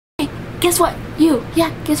guess what?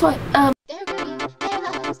 Yeah, guess what?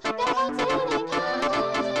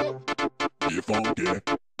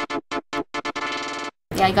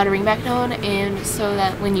 Yeah, I got a ringback tone, and so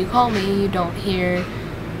that when you call me, you don't hear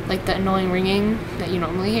like the annoying ringing that you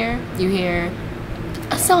normally hear. You hear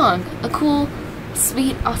a song, a cool,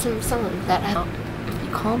 sweet, awesome song that I don't. If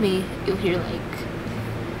you call me, you'll hear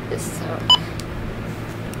like this sound.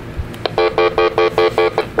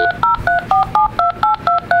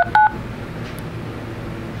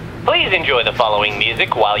 Please enjoy the following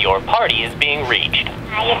music while your party is being reached.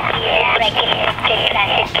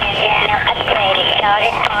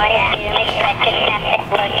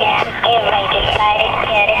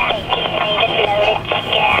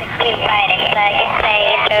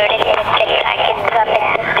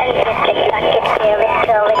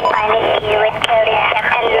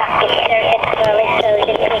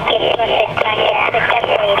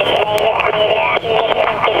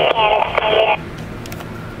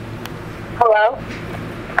 Hello?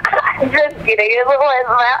 I'm just kidding. It was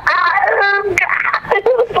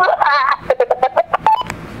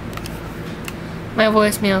My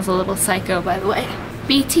voicemail's a little psycho, by the way.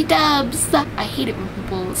 BT dubs! I hate it when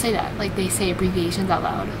people say that. Like, they say abbreviations out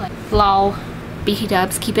loud. Like, lol. BT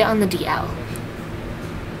dubs, keep it on the DL.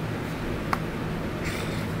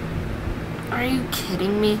 Are you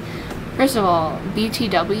kidding me? First of all,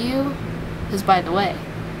 BTW is by the way.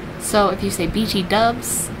 So if you say BT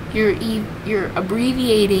dubs, you're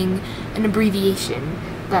abbreviating an abbreviation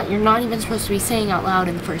that you're not even supposed to be saying out loud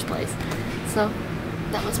in the first place. So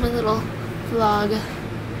that was my little vlog.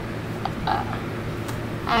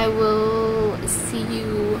 I will see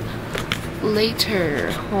you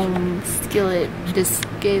later, home skillet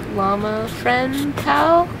biscuit llama friend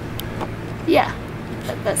pal. Yeah,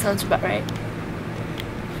 that sounds about right.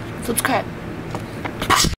 Subscribe.